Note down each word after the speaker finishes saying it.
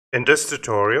In this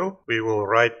tutorial, we will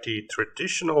write the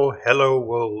traditional Hello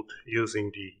World using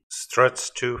the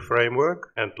struts.2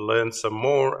 framework and learn some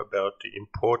more about the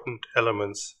important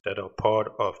elements that are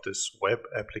part of this web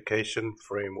application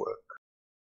framework.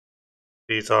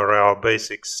 These are our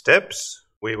basic steps.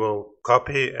 We will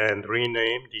copy and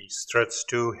rename the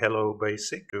struts.2 Hello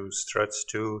Basic to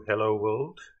struts.2 Hello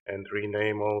World and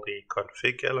rename all the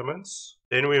config elements.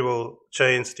 Then we will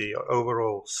change the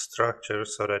overall structure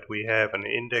so that we have an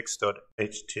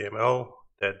index.html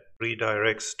that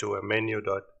redirects to a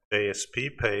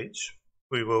menu.jsp page.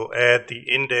 We will add the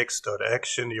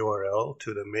index.action URL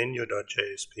to the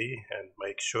menu.jsp and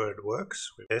make sure it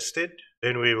works. We test it.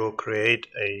 Then we will create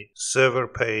a server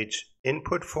page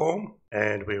input form,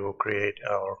 and we will create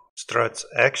our struts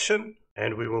action,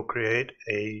 and we will create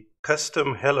a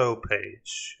custom hello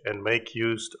page and make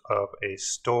use of a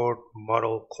stored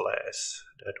model class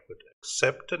that would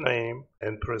accept the name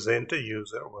and present the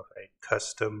user with a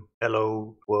custom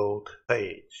hello world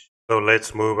page. So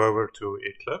let's move over to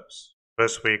Eclipse.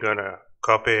 First, we're gonna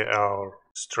copy our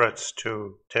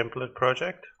struts.2 template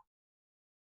project.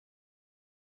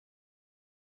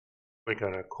 We're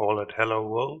gonna call it Hello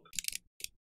World.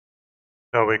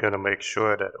 Now we're gonna make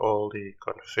sure that all the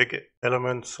config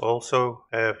elements also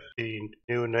have the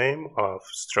new name of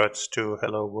struts.2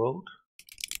 Hello World.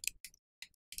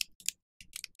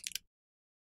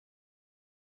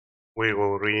 We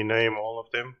will rename all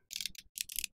of them.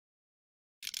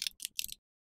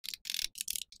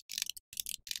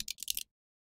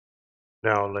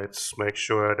 Now let's make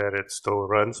sure that it still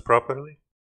runs properly.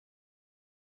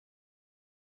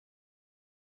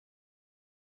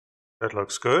 That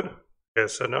looks good. Okay,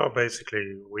 so now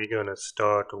basically we're gonna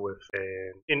start with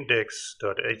an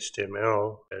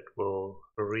index.html that will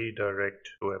redirect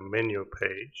to a menu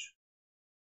page.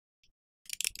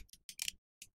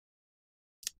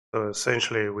 So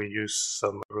essentially we use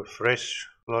some refresh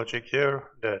logic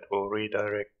here that will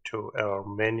redirect to our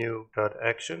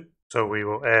menu.action. So we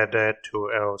will add that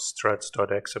to our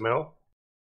struts.xml.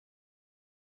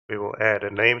 We will add a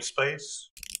namespace.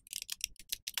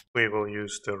 We will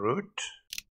use the root.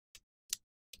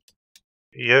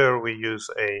 Here we use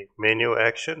a menu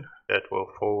action that will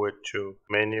forward to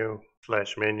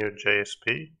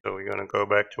menu/menu.jsp. So we're going to go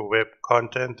back to web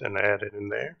content and add it in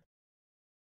there.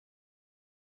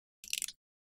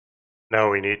 Now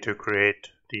we need to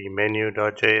create the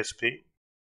menu.jsp.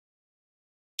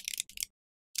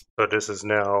 So this is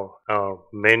now our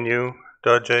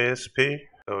menu.jsp.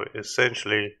 So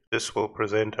essentially this will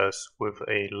present us with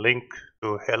a link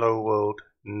to Hello World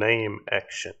name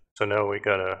action. So now we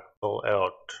gotta pull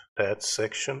out that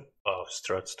section of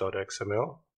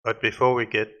struts.xml. But before we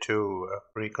get to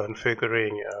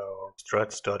reconfiguring our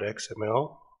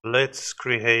struts.xml, let's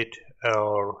create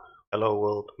our Hello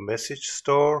World message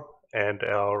store and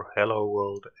our Hello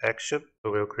World action.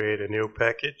 So we'll create a new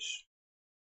package.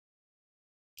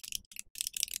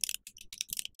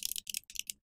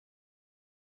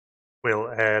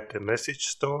 We'll add the message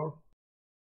store,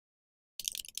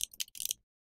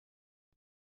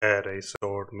 add a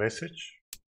stored message.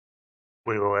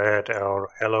 We will add our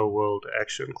Hello World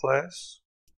action class.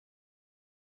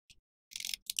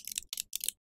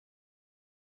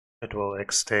 It will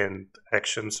extend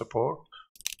action support.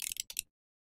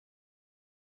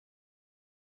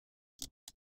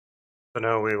 So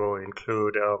now we will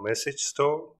include our message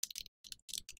store.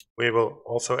 We will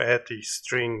also add the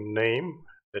string name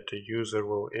that the user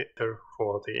will enter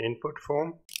for the input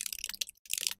form.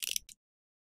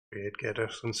 Create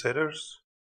getters and setters.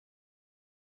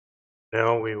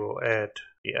 Now we will add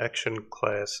the action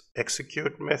class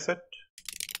execute method.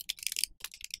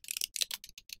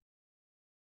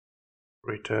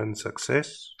 Return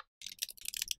success.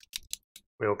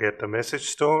 We'll get the message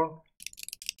store.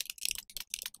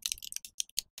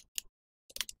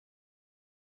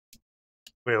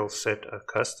 We'll set a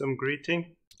custom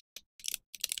greeting.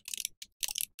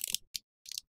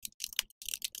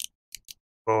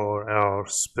 For our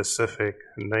specific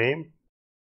name.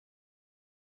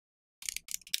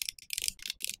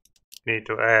 Need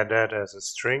to add that as a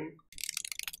string.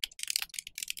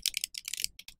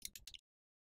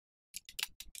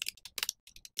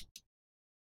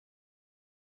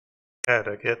 Add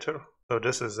a getter. So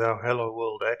this is our Hello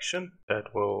World action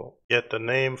that will get the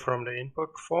name from the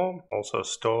input form, also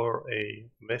store a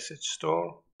message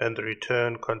store, and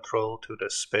return control to the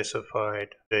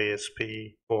specified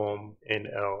JSP form in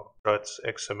our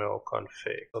struts.xml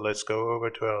config. So let's go over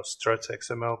to our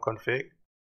struts.xml config.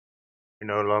 We're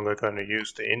no longer going to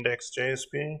use the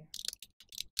index.jsp.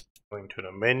 Going to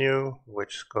the menu,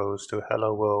 which goes to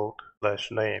hello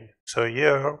world/name. So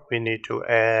here we need to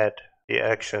add the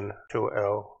action to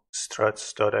our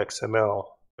struts.xml.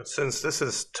 But since this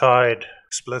is tied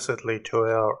explicitly to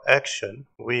our action,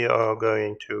 we are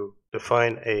going to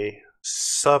define a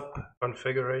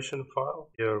sub-configuration file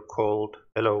here called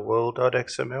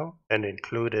hello-world.xml and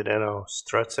include it in our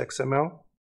struts.xml.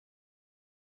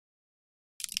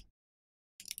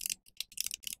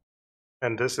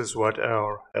 And this is what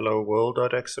our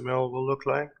hello-world.xml will look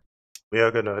like. We are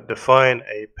going to define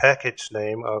a package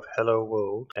name of hello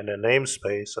world and a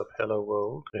namespace of hello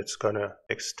world. It's going to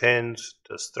extend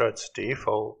the struts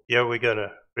default. Here we're going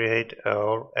to create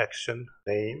our action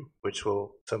name, which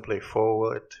will simply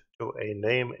forward to a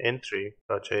name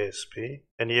entry.jsp.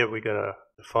 And here we're going to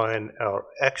define our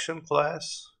action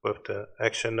class with the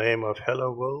action name of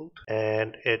hello world,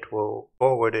 and it will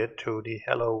forward it to the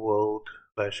hello world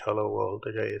 /hello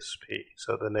world.jsp.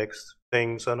 So the next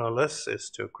things on our list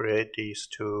is to create these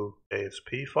two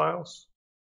JSP files.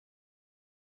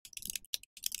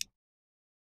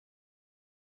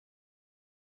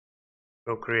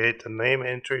 We'll create the name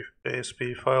entry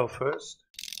JSP file first.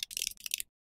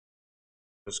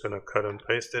 Just going to cut and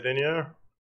paste it in here.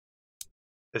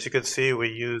 As you can see, we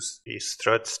use the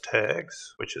struts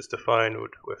tags, which is defined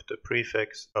with the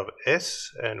prefix of s,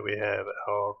 and we have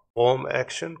our form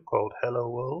action called hello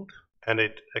world, and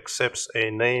it accepts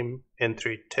a name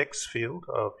entry text field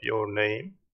of your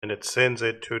name, and it sends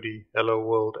it to the hello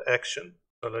world action.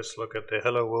 So let's look at the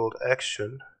hello world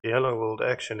action. The hello world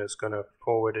action is going to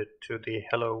forward it to the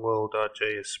hello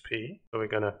world.jsp. So we're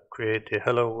going to create the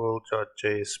hello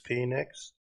world.jsp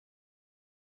next.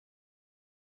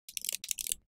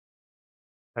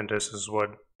 And this is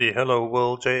what the hello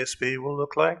world JSP will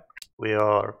look like. We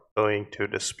are going to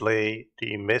display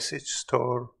the message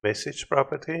store message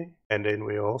property, and then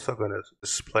we're also going to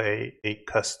display a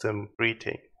custom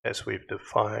greeting as we've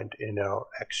defined in our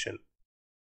action.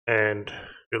 And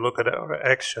if you look at our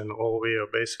action, all we are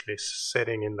basically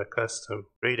setting in the custom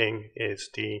greeting is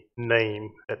the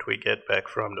name that we get back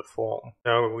from the form.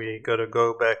 Now we got to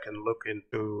go back and look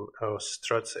into our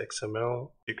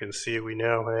struts.xml. You can see we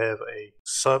now have a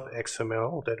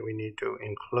sub.xml that we need to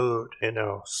include in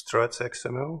our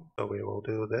struts.xml. So we will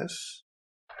do this.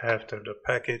 After the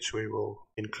package, we will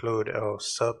include our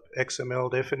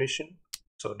sub.xml definition.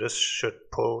 So this should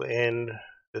pull in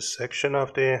this section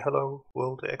of the hello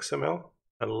world XML.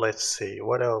 And let's see,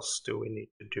 what else do we need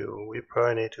to do? We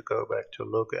probably need to go back to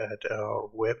look at our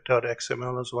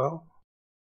web.xml as well.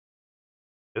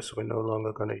 This we're no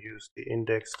longer going to use the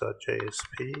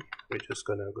index.jsp. We're just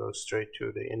going to go straight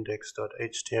to the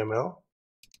index.html.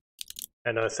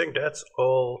 And I think that's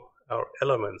all our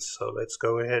elements. So let's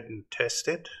go ahead and test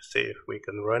it, see if we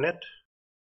can run it.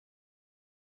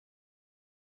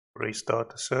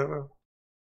 Restart the server.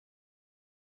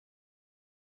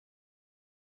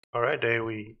 Alright, there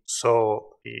we saw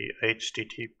the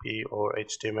HTTP or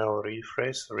HTML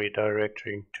refresh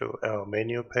redirecting to our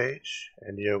menu page,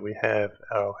 and here we have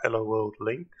our Hello World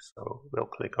link, so we'll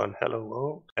click on Hello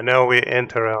World, and now we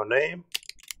enter our name,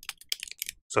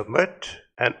 submit,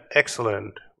 and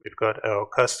excellent. We've got our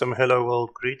custom Hello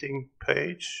World greeting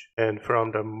page, and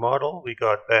from the model we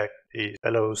got back the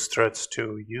Hello Struts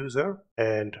 2 user,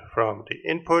 and from the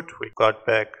input we got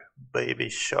back baby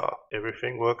shark.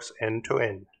 Everything works end to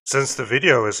end. Since the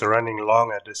video is running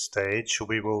long at this stage,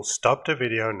 we will stop the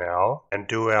video now and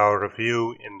do our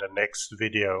review in the next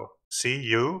video. See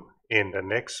you in the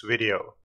next video.